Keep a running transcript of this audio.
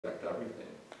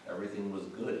everything was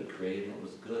good. He created and it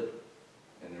was good.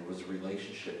 And there was a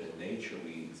relationship in nature.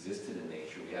 We existed in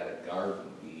nature. We had a garden.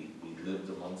 We lived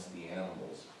amongst the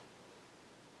animals.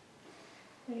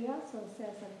 But he also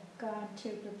says, I've gone to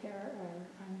prepare, or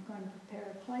I'm going to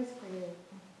prepare a place for you.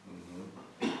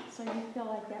 Mm-hmm. So you feel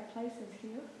like that place is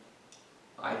here?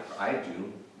 I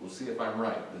do. We'll see if I'm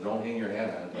right. But don't hang your head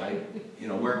on it. You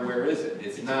know, where is it?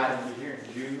 It's not. Is it here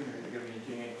in June, or is it going to be in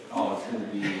January? Oh, it's going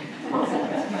to be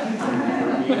perfect.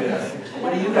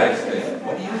 What do you guys think?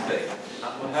 What do you think?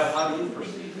 How do you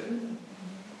perceive it?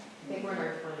 I think we're in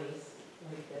our 20s.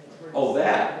 Oh,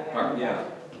 that part, yeah.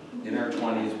 In our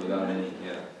 20s without any,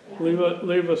 yeah.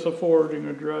 Leave us a forwarding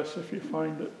address if you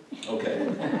find it. Okay.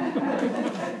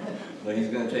 Well, he's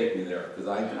going to take me there because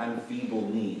I'm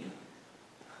feeble-kneed.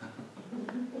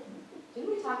 Didn't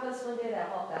we talk about this one day, that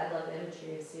whole, I love the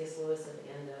imagery of C.S. Lewis at the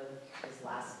end of his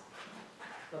last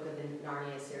book of the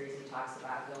Narnia series. He talks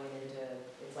about going into,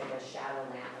 it's like a shadow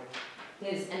land.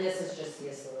 And this is just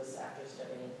C.S. Lewis after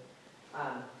studying,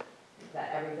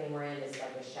 that everything we're in is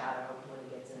like a shadow when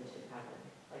he gets into heaven.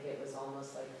 Like it was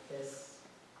almost like this,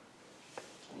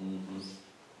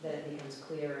 that it becomes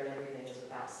clear and everything is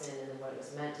without sin and what it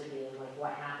was meant to be, and like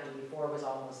what happened before was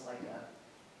almost like a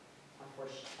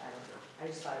I don't know. I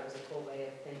just thought it was a cool way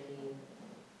of thinking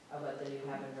of what the new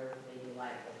heaven and earth may be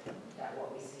like, that what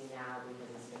we see now, because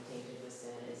it's been tainted with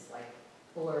sin, is like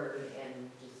blurred and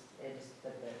just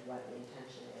what the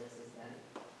intention is then.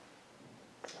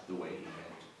 So. The way he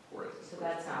meant for it. So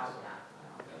that's how,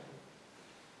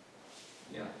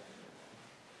 yeah.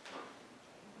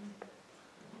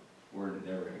 We're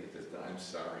never going to get this done. I'm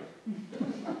sorry.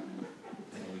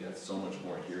 We got so much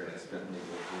more here, and I spent maybe a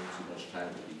little too much time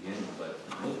at the beginning, but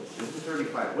look, this is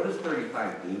 35. What does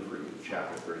 35 do for you,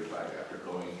 chapter 35, after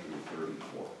going through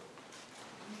 34?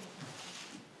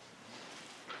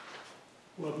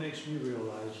 Well, it makes me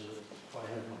realize that if I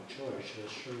had my choice, I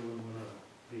sure wouldn't want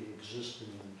to be existing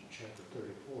in chapter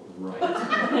 34. Right.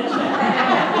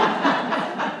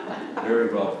 Very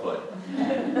well put.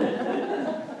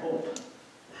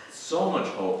 So much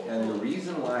hope, and the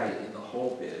reason why the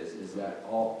hope is that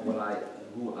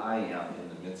who I am in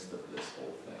the midst of this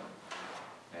whole thing,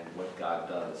 and what God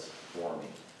does for me.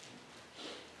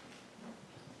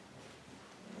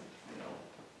 You know,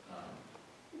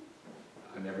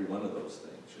 I'm every one of those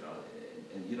things. You know,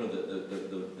 and you know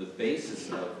the basis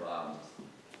of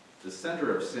the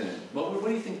center of sin. What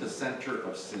do you think the center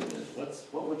of sin is?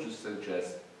 What would you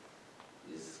suggest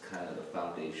is kind of the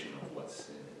foundation of what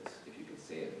sin is, if you could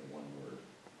say it in one word?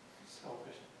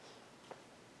 Selfishness.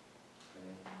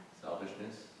 Okay.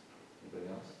 Selfishness?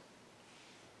 Anybody else?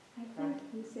 I think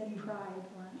you said pride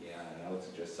once. Yeah, and I would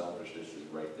suggest selfishness is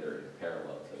right there in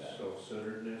parallel to that.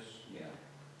 Self-centeredness. Yeah.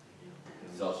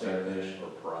 Self-centeredness or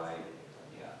pride.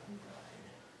 Yeah.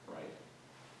 Right.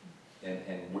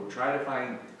 And we'll try to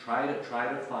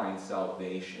find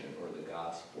salvation or the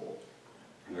gospel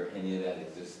where any of that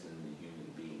exists in the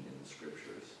human being in the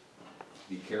scriptures.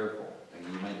 Be careful. And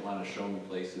you might want to show me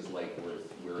places like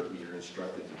where you're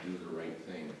instructed to do the right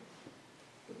thing.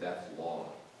 But that's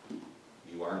law.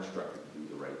 You are instructed to do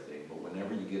the right thing. But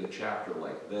whenever you get a chapter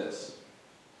like this,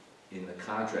 in the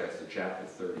contrast to chapter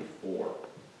 34,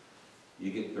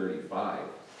 you get 35.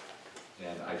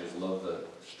 And I just love the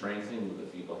strengthening with the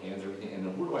feeble hands, everything.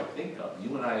 And who do I think of?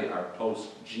 You and I are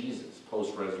post-Jesus,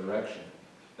 post-resurrection.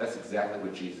 That's exactly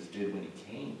what Jesus did when he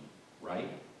came, right?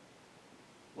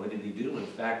 What did he do? In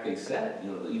fact, they said, you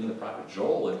know, even the prophet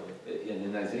Joel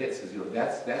in Isaiah says, you know,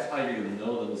 that's how you're going to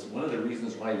know that. One of the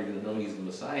reasons why you're going to know he's the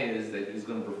Messiah is that he's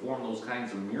going to perform those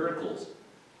kinds of miracles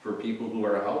for people who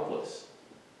are helpless.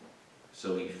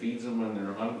 So he feeds them when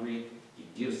they're hungry. He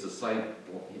gives the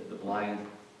blind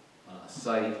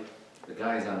sight. The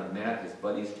guy's on a mat. His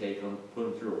buddies take him, put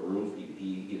him through a roof.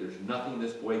 There's nothing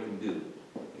this boy can do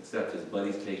except his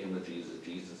buddies take him to Jesus.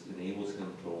 Jesus enables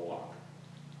him to walk.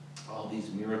 All these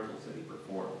miracles that he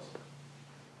performs.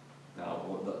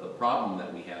 Now, the problem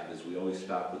that we have is we always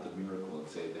stop with the miracle and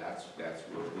say that's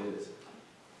what it is.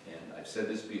 And I've said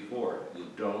this before. You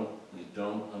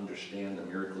don't understand the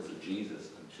miracles of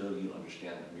Jesus until you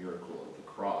understand the miracle of the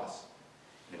cross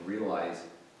and realize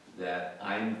that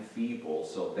I'm feeble.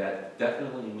 So that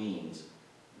definitely means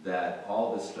that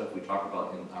all this stuff we talk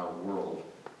about in our world,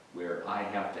 where I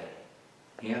have to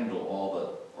handle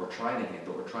or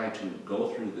try to go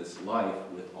through this life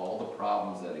with all the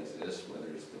problems that exist, whether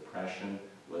it's depression,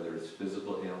 whether it's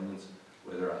physical ailments,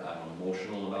 whether I'm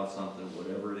emotional about something,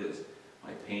 whatever it is,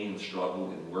 my pain and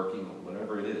struggle in working, or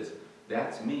whatever it is,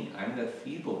 that's me. I'm that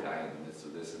feeble guy in the midst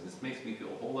of this, and this makes me feel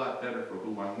a whole lot better for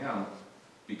who I am,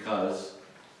 because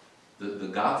The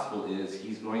gospel is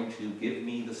he's going to give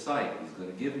me the sight, he's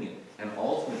going to give me it. And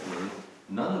ultimately,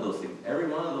 none of those things, every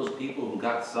one of those people who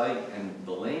got sight, and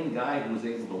the lame guy who was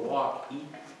able to walk,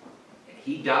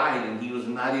 he died and he was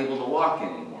not able to walk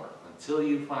anymore. Until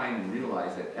you find and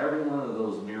realize that every one of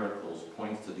those miracles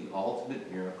points to the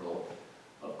ultimate miracle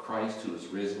of Christ who is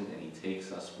risen and he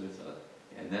takes us with us.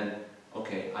 And then,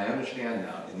 okay, I understand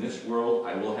now. In this world,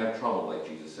 I will have trouble, like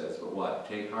Jesus says, but what?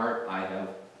 Take heart, I have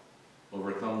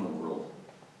overcome the world.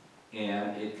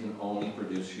 And it can only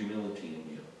produce humility in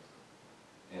you.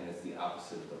 And it's the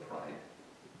opposite of the pride.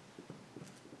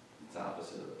 It's the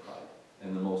opposite of the pride.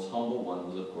 And the most humble one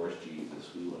was, of course, Jesus,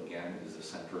 who, again, is the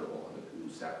center of all of it, who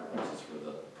sacrifices for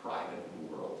the pride of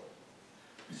the world.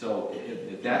 So,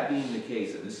 if that being the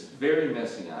case, and this is very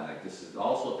messianic, this is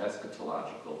also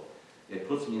eschatological, it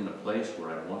puts me in a place where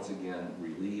I'm once again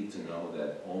relieved to know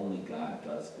that only God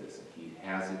does this, and he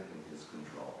has it in his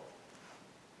control.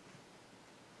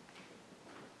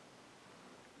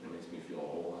 It makes me feel a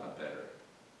whole lot better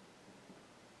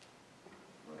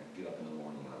when I get up in the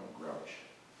morning and I'm a grouch.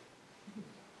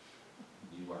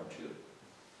 You are too.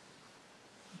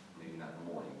 Maybe not in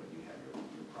the morning, but you have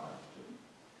your problems too.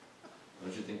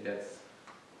 Don't you think that's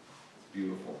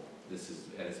beautiful? This is,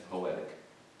 and it's poetic.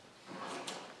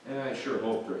 And I sure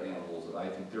hope there are animals that I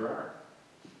think there are.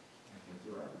 I think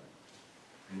there are.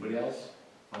 Anybody else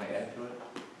want to add to it?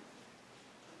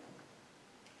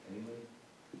 Anybody?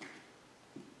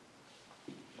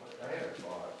 I had a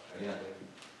thought, actually. Yeah.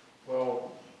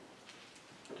 Well,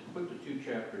 to put the two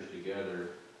chapters together,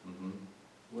 Mm-hmm.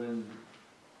 when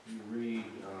you read,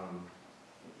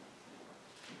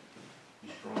 be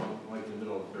strong, like in the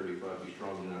middle of 35, be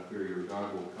strong, do not fear, your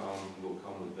God will come, he will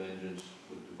come with vengeance,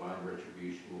 with divine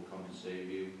retribution, will come to save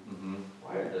you. Mm-hmm.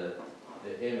 I had the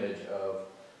image of,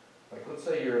 like, let's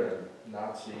say you're in a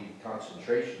Nazi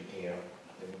concentration camp,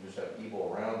 and you just have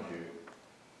evil around you,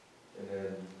 and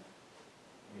then,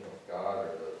 you know, God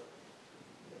or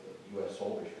the U.S.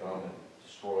 soldiers come and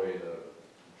destroy the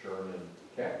German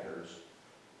captors.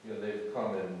 You know, they've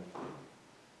come in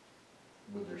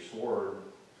with their sword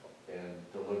and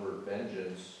delivered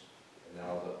vengeance, and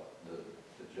now the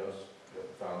just have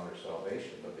found their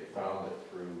salvation, but they found it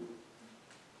through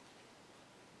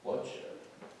bloodshed.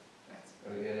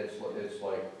 I mean, and it's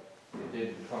like it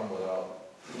didn't come without,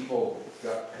 evil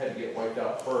had to get wiped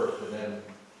out first, and then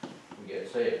we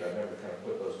get saved. I've never kind of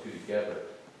put those two together.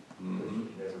 Mm-hmm. You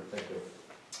never think of.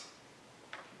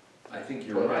 I think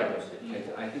you're What right. happens to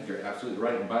evil? I think you're absolutely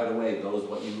right. And by the way,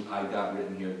 I got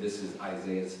written here, this is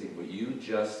Isaiah's thing. What you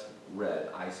just read,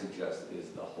 I suggest, is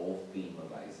the whole theme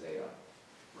of Isaiah,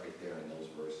 right there in those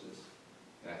verses.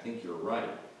 And I think you're right.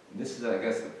 And this is, I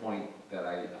guess, the point that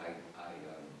I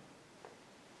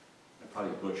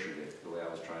probably butchered it the way I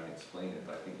was trying to explain it,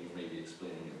 but I think you may be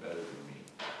explaining it better than me,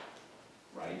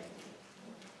 right?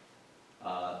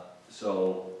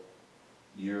 So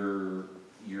you're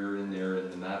in there in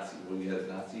the Nazi, well, you had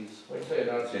Nazis? Like say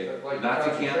Nazi, Okay. like Nazi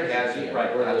camp concentration has- camp,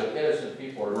 right, where gotcha. the innocent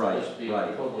people are Right, just being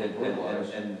right. totally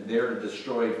brutalized. And they're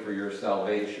destroyed for your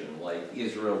salvation, like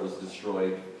Israel was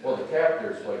destroyed. Well, the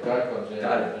captors, like God comes in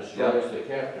Got and it, destroys the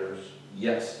captors.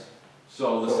 Yes.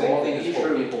 So the So same all thing the is evil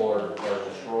true. people are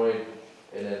destroyed,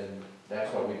 and then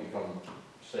that's how we become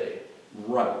saved.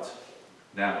 Right.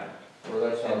 Now, Or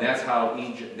that's how. and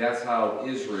that's how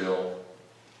Israel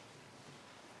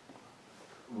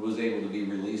was able to be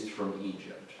released from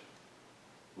Egypt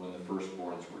when the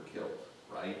firstborns were killed,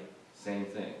 right? Same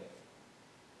thing.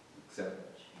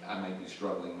 Except I might be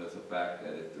struggling with the fact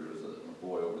that if there was a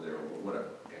boy over there or whatever,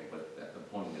 okay, but the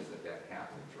point is that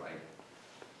happens, right?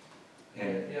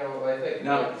 And You know, I think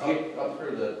Now, like, up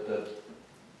through the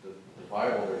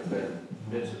Bible, there's been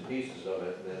bits and pieces of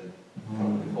it, and then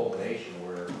come to the culmination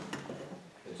where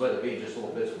instead of being just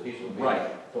little bits and pieces,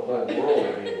 right. the whole world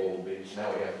of evil will be,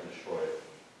 now we have to destroy it.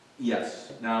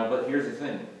 Yes. Now, but here's the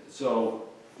thing. So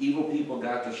evil people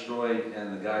got destroyed,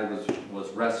 and the guy was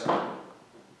rescued.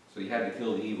 So you had to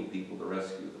kill the evil people to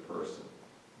rescue the person.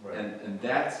 Right. And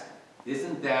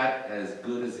isn't that as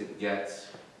good as it gets?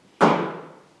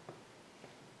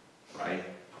 Right?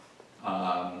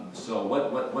 So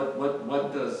what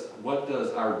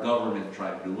does our government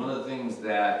try to do? One of the things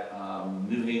that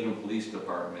New Haven Police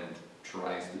Department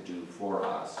tries to do for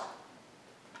us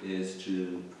is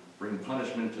to bring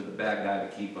punishment to the bad guy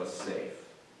to keep us safe.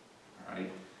 All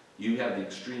right? You have the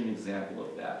extreme example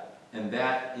of that. And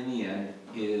that, in the end,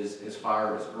 is as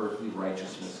far as earthly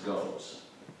righteousness goes.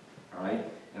 All right?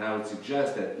 And I would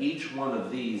suggest that each one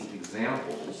of these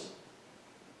examples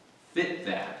fit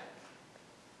that.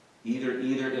 Either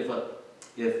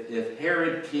if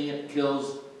Herod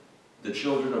kills the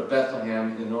children of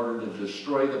Bethlehem in order to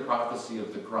destroy the prophecy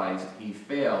of the Christ. He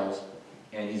fails,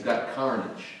 and he's got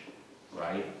carnage,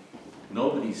 right?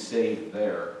 Nobody's saved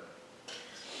there.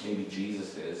 Maybe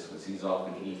Jesus is, because he's off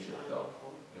in Egypt, though.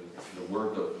 It was the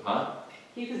work of, huh?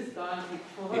 He was gone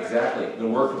before. Exactly, the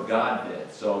work of God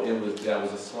did. So that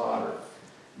was a slaughter.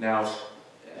 Now,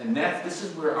 and this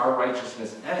is where our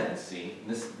righteousness ends, see? And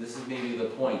this is maybe the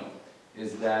point,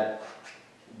 is that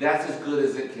that's as good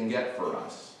as it can get for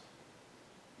us.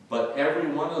 But every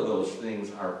one of those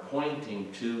things are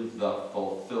pointing to the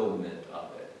fulfillment of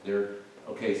it.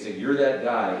 Okay, so you're that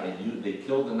guy, and they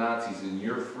killed the Nazis, and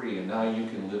you're free, and now you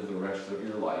can live the rest of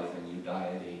your life, and you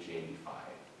die at age 85,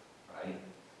 right?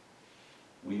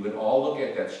 We would all look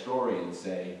at that story and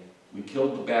say, we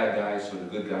killed the bad guy so the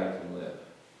good guy can live.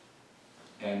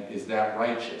 And is that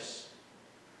righteous?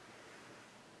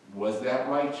 Was that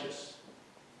righteous?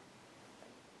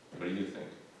 What do you think?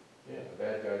 Yeah, the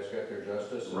bad guys got their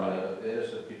justice, and Right. the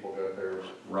innocent people got theirs.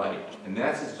 Right, and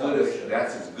that's as good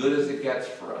as it gets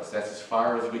for us. That's as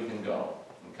far as we can go,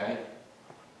 okay?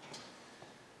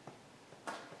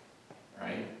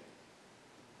 Right?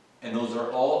 And those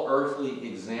are all earthly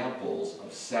examples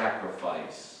of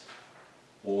sacrifice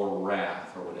or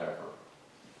wrath or whatever.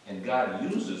 And God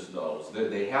uses those.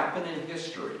 They happen in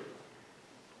history.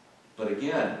 But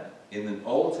again, in the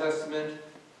Old Testament,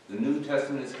 the New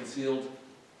Testament is concealed.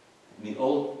 In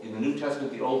the New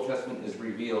Testament, the Old Testament is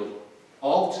revealed.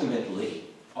 Ultimately,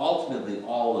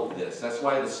 all of this. That's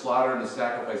why the slaughter and the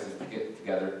sacrifices get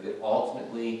together. It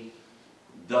ultimately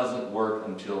doesn't work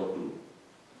until who?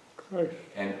 Christ.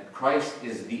 And Christ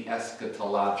is the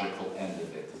eschatological end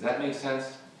of it. Does that make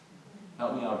sense?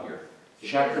 Help me out here.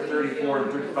 Chapter 34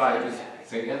 and 35 is,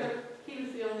 say again? He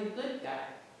was the only good guy.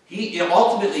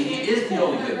 Ultimately, he is the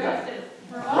only good guy.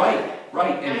 For all Right, of it.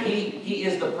 right, and he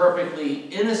is the perfectly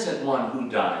innocent one who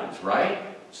dies, right?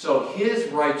 So his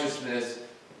righteousness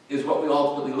is what we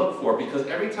ultimately look for, because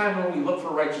every time when we look for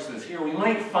righteousness here, we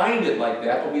might find it like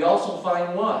that, but we also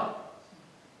find what?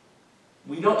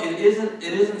 It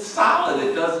isn't solid.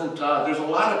 It doesn't, there's a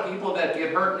lot of people that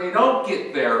get hurt and they don't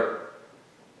get there.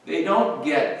 They don't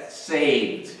get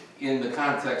saved in the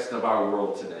context of our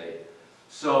world today.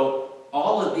 So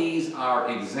all of these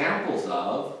are examples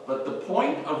of, but the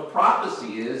point of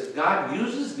prophecy is God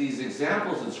uses these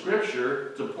examples in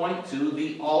Scripture to point to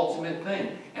the ultimate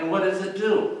thing. And what does it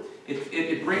do?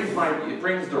 It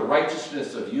brings the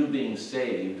righteousness of you being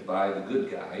saved by the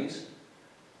good guys,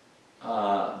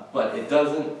 but it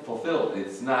doesn't fulfill it.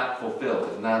 It's not fulfilled.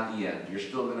 It's not the end. You're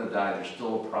still going to die. There's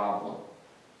still a problem.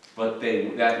 But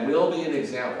that will be an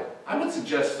example. I would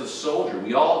suggest the soldier.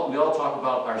 We all talk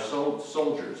about our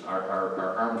soldiers,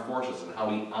 our armed forces, and how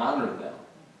we honor them.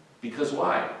 Because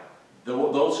why?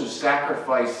 Those who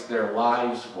sacrifice their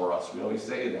lives for us. We always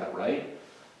say that, right?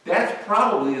 That's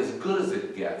probably as good as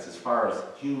it gets as far as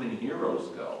human heroes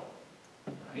go,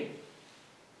 right?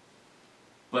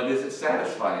 But is it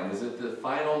satisfying? Is it the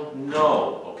final?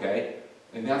 No, okay?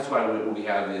 And that's why what we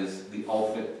have is the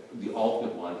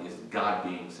ultimate one is God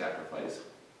being sacrificed.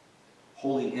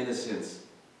 Holy innocence,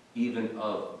 even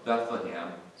of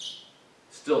Bethlehem,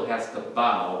 still has to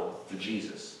bow to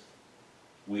Jesus.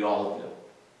 We all do.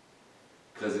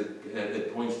 Because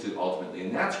it points to ultimately.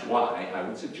 And that's why I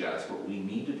would suggest what we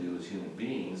need to do as human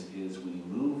beings is we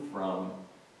move from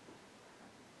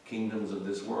kingdoms of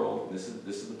this world. This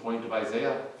is the point of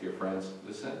Isaiah, dear friends.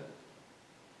 Listen.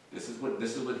 This is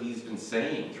what he's been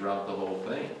saying throughout the whole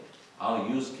thing. I'll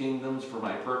use kingdoms for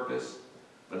my purpose,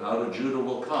 but out of Judah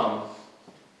will come.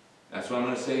 That's why I'm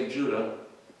going to save Judah.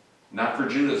 Not for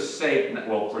Judah's sake,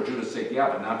 well, for Judah's sake, yeah,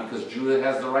 but not because Judah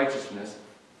has the righteousness.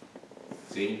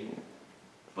 See?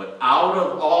 But out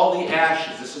of all the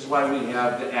ashes, this is why we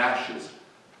have the ashes.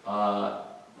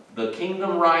 The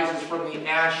kingdom rises from the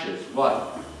ashes.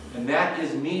 What? And that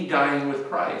is me dying with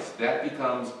Christ. That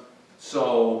becomes,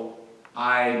 so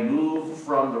I move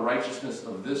from the righteousness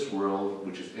of this world,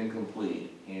 which is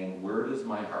incomplete, and where does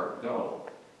my heart go?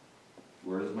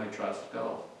 Where does my trust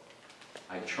go?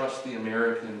 I trust the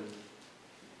American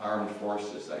armed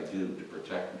forces, I do, to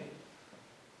protect me.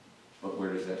 But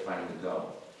where does that finally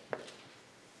go?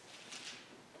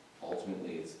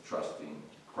 Ultimately, it's trusting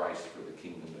Christ for the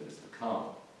kingdom that is to come.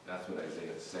 That's what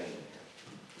Isaiah is saying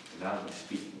here. And now he's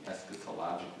speaking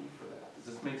eschatologically for that.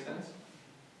 Does this make sense?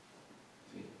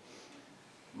 See?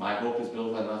 My hope is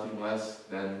built on nothing less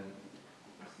than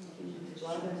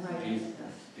Jesus.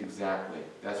 Exactly.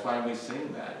 That's why we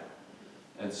sing that.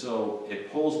 And so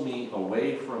it pulls me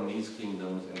away from these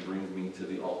kingdoms and brings me to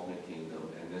the ultimate kingdom.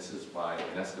 And And this is why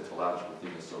an eschatological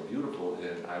thing is so beautiful,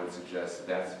 and I would suggest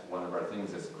that's one of our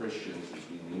things as Christians, is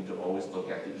we need to always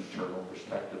look at the eternal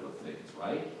perspective of things,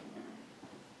 right?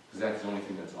 Because that's the only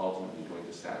thing that's ultimately going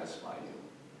to satisfy you.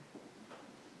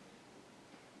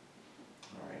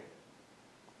 All right.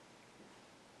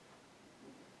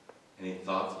 Any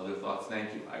thoughts, other thoughts?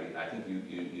 Thank you. I think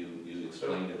you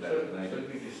explained it better than I So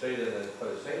did. you could say that by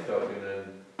the same token,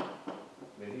 then, I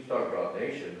mean, he's talking about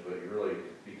nations, but you really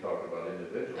be talking about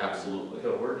individuals. Absolutely.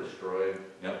 Until we're destroyed.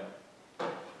 Yep.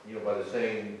 You know, by the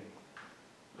same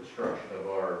destruction of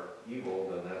our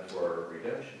evil, then that's where our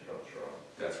redemption comes from.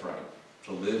 That's right.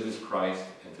 To live is Christ,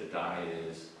 and to die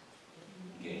is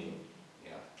gain.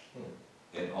 Yeah.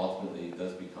 And ultimately, it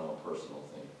does become a personal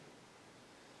thing.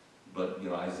 But, you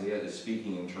know, Isaiah is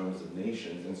speaking in terms of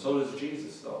nations, and so does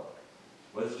Jesus, though.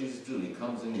 What does Jesus do? He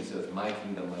comes in, he says, my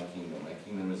kingdom, my kingdom. My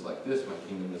kingdom is like this, my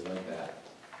kingdom is like that.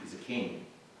 He's a king.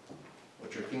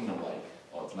 What's your kingdom like?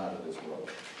 Oh, it's not of this world.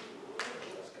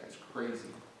 This guy's crazy.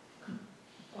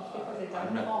 That's because it I'm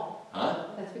doesn't not- fall. Huh?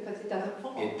 That's because it doesn't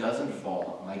fall. It doesn't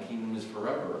fall. My kingdom is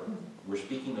forever. We're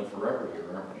speaking of forever here,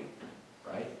 aren't we?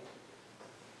 Right?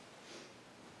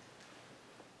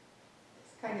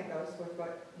 This kind of goes with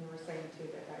what you were saying too,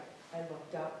 that I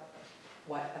looked up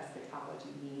what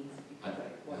eschatology means because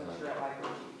I wasn't sure if I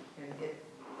could. And it,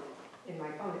 in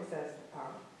my phone it says,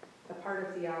 the part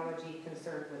of theology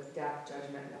concerned with death,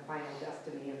 judgment, and the final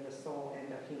destiny of the soul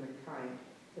and of humankind.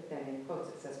 But then in quotes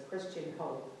it says, Christian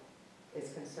hope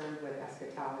is concerned with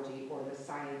eschatology or the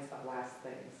science of last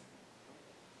things.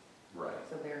 Right.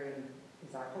 So therein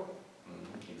is our hope.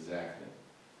 Exactly.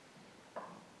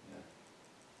 Yeah.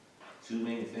 Two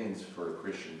main things for a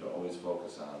Christian to always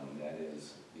focus on, and that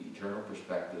is the eternal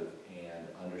perspective and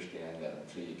understand that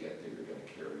until you get there, you're going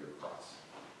to carry your cross.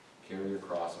 Carry your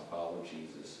cross and follow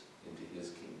Jesus into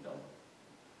his kingdom.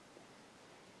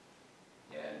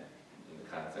 And in the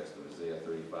context of Isaiah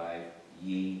 35,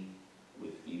 ye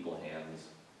with feeble hands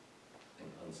and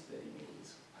unsteady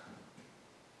knees.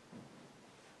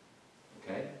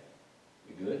 Okay?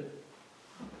 We good?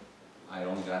 I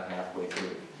only got halfway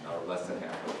through, or less than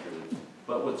halfway through.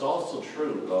 But what's also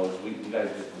true, though, is you guys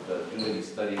didn't do any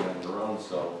studying on your own,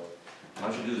 so why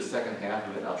don't you do the second half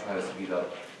of it, and I'll try to speed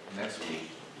up next week,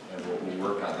 and we'll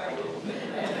work on that a little bit.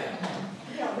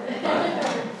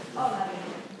 Huh?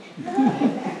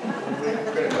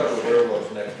 We're gonna cover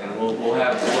werewolves next time. And we'll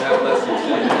have lessons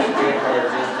in the great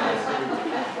cards this time.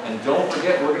 And don't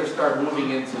forget, we're gonna start moving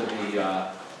into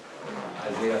the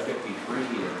Isaiah 53,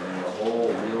 and then the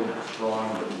whole real strong,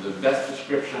 the best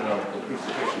description of the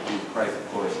crucifixion of Jesus Christ, of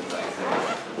course, is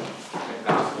Isaiah. The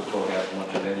Gospels don't have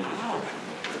much of any description.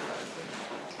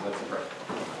 Let's pray.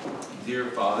 Dear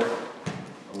Father,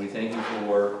 we thank you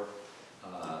for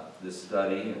this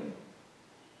study, and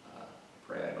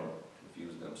pray I don't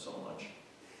confuse them so much.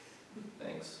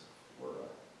 Thanks for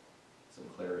some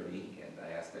clarity, and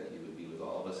I ask that you would be with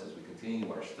all of us as we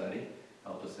continue our study.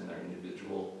 Help us in our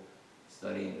individual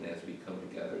study, and as we come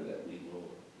together, that we will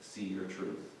see your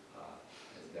truth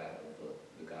as that of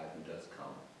the God who does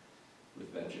come with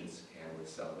vengeance and with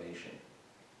salvation,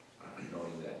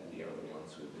 knowing that we are the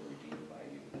ones who have been redeemed by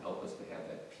you. Help us to have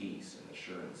that peace and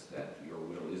assurance that your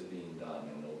will is being done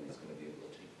and nobody's going to be able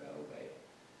to take that away.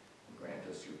 And grant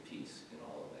us your peace in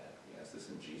all of that. We ask this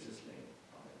in Jesus' name.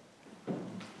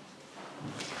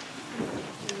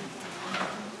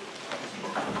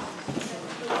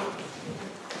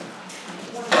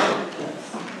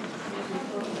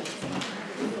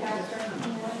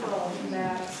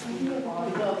 Amen.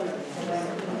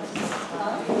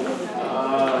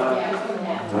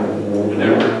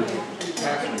 Whenever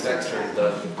Pastor's excerpt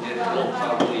does, it will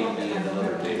probably be in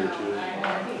another day or two.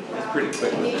 It's pretty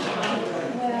quick.